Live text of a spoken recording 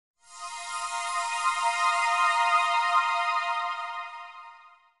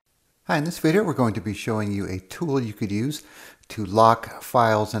Hi, in this video we're going to be showing you a tool you could use to lock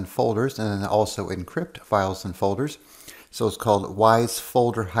files and folders and then also encrypt files and folders. So it's called Wise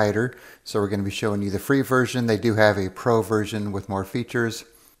Folder Hider. So we're going to be showing you the free version. They do have a pro version with more features.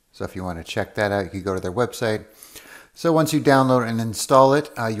 So if you want to check that out, you can go to their website. So once you download and install it,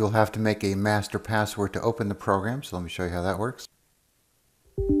 you'll have to make a master password to open the program. So let me show you how that works.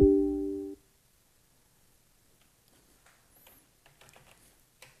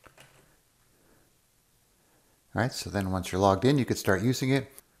 All right, so then once you're logged in, you could start using it.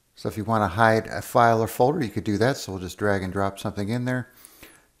 So if you want to hide a file or folder, you could do that. So we'll just drag and drop something in there.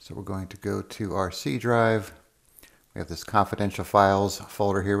 So we're going to go to our C drive. We have this confidential files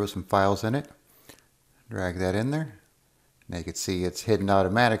folder here with some files in it. Drag that in there. Now you can see it's hidden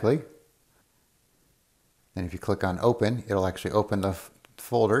automatically. Then if you click on open, it'll actually open the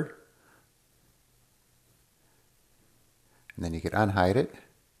folder. And then you can unhide it.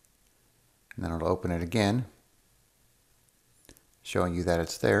 And then it'll open it again, showing you that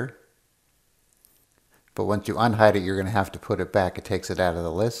it's there. But once you unhide it, you're going to have to put it back. It takes it out of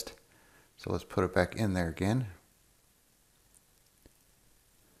the list. So let's put it back in there again.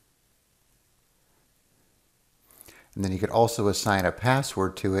 And then you could also assign a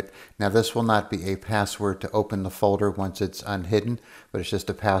password to it. Now this will not be a password to open the folder once it's unhidden, but it's just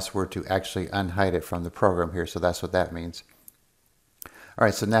a password to actually unhide it from the program here. So that's what that means. All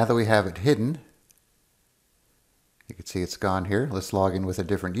right, so now that we have it hidden, you can see it's gone here. Let's log in with a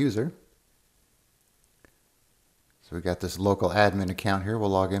different user. So we got this local admin account here we'll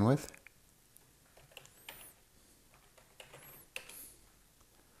log in with.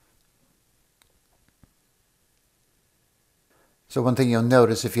 So one thing you'll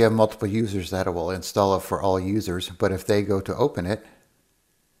notice, if you have multiple users, that it will install it for all users. But if they go to open it,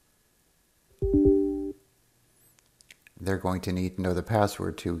 they're going to need to know the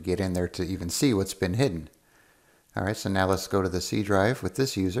password to get in there to even see what's been hidden. All right, so now let's go to the C drive with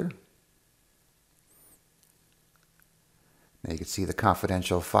this user. Now you can see the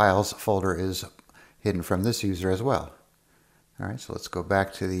confidential files folder is hidden from this user as well. All right, so let's go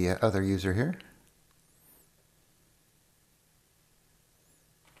back to the other user here.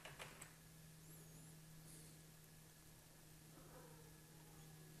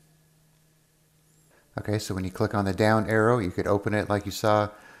 Okay, so when you click on the down arrow, you could open it like you saw,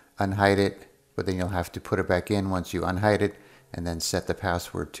 unhide it, but then you'll have to put it back in once you unhide it, and then set the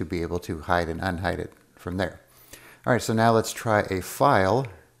password to be able to hide and unhide it from there. All right, so now let's try a file.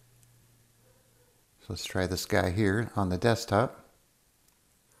 So let's try this guy here on the desktop.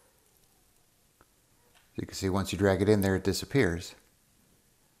 You can see once you drag it in there, it disappears.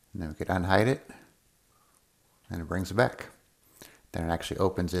 And then we could unhide it, and it brings it back. Then it actually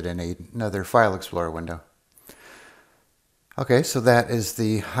opens it in another File Explorer window. Okay, so that is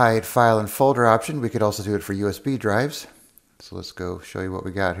the hide file and folder option. We could also do it for USB drives. So let's go show you what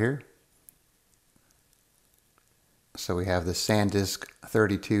we got here. So we have the SanDisk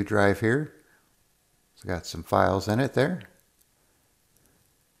 32 drive here. It's got some files in it there.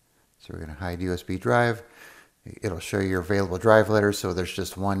 So we're going to hide USB drive. It'll show you your available drive letters. So there's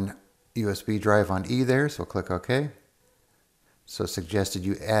just one USB drive on E there. So click OK. So suggested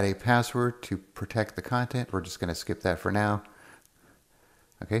you add a password to protect the content. We're just going to skip that for now.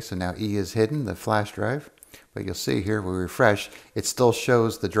 Okay, so now E is hidden, the flash drive. But you'll see here, when we refresh, it still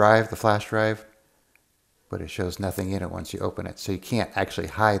shows the drive, the flash drive, but it shows nothing in it once you open it. So you can't actually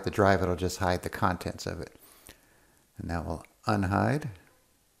hide the drive, it'll just hide the contents of it. And now we'll unhide.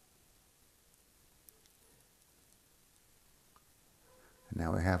 And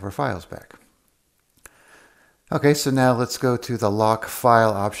now we have our files back. Okay, so now let's go to the lock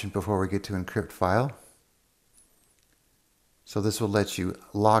file option before we get to encrypt file. So this will let you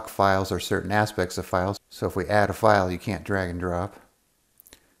lock files or certain aspects of files. So if we add a file, you can't drag and drop.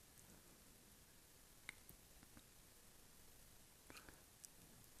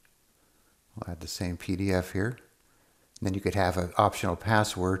 We'll add the same PDF here. And then you could have an optional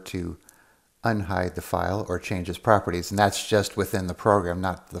password to unhide the file or change its properties, and that's just within the program,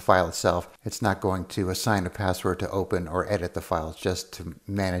 not the file itself. It's not going to assign a password to open or edit the file, just to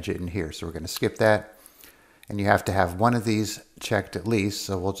manage it in here. So we're going to skip that, and you have to have one of these checked at least.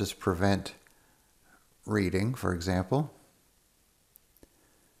 So we'll just prevent reading, for example.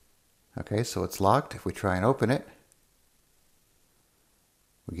 Okay, so it's locked. If we try and open it,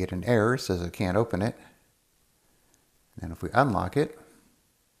 we get an error, it says it can't open it. And if we unlock it,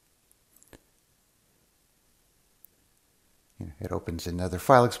 it opens another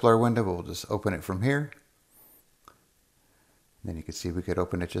File Explorer window, but we'll just open it from here. And then you can see we could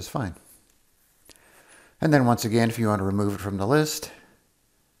open it just fine. And then once again, if you want to remove it from the list,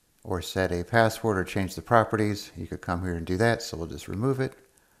 or set a password or change the properties, you could come here and do that. So we'll just remove it.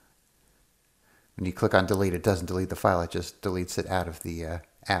 When you click on delete, it doesn't delete the file, it just deletes it out of the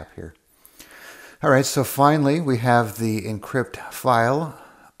app here. All right, so finally we have the encrypt file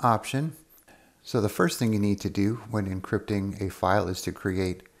option. So the first thing you need to do when encrypting a file is to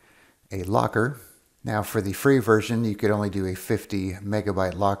create a locker. Now for the free version, you could only do a 50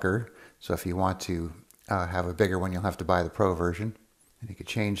 megabyte locker. So if you want to have a bigger one, you'll have to buy the pro version. And you could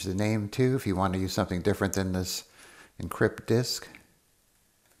change the name too if you want to use something different than this encrypt disk.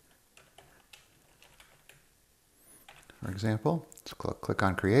 For example, let's click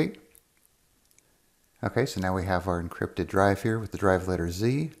on create. Okay, so now we have our encrypted drive here with the drive letter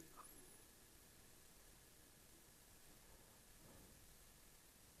Z.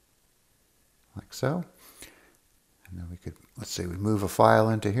 Like so. And then we could, let's say we move a file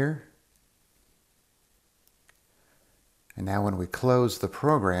into here. And now when we close the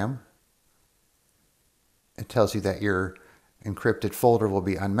program, it tells you that your encrypted folder will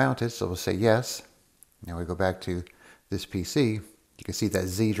be unmounted, so we'll say yes. Now we go back to this PC. You can see that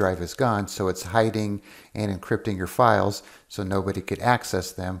Z drive is gone, so it's hiding and encrypting your files so nobody could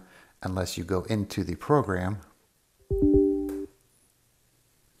access them unless you go into the program.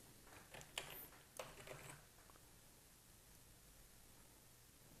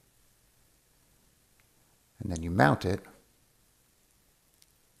 And then you mount it.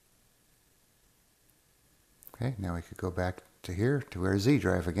 Okay, now we could go back to here to our Z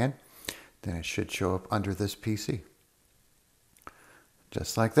drive again. Then it should show up under this PC.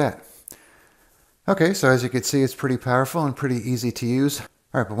 Just like that. Okay, so as you can see, it's pretty powerful and pretty easy to use.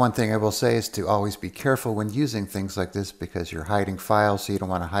 All right, but one thing I will say is to always be careful when using things like this because you're hiding files, so you don't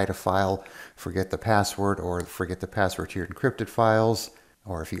want to hide a file, forget the password, or forget the password to your encrypted files,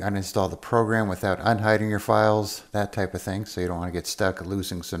 or if you uninstall the program without unhiding your files, that type of thing, so you don't want to get stuck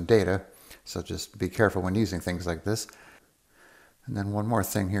losing some data. So just be careful when using things like this. And then one more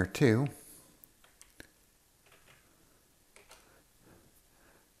thing here too.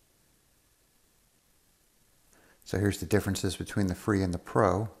 So here's the differences between the free and the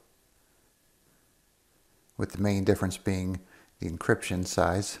pro, with the main difference being the encryption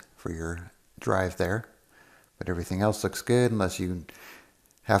size for your drive there. But everything else looks good unless you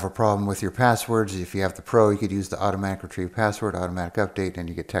have a problem with your passwords. If you have the pro, you could use the automatic retrieve password, automatic update, and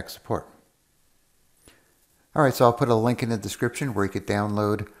you get tech support. All right, so I'll put a link in the description where you could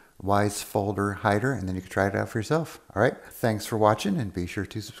download Wise Folder Hider, and then you can try it out for yourself. All right, thanks for watching, and be sure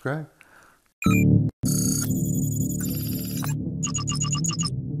to subscribe.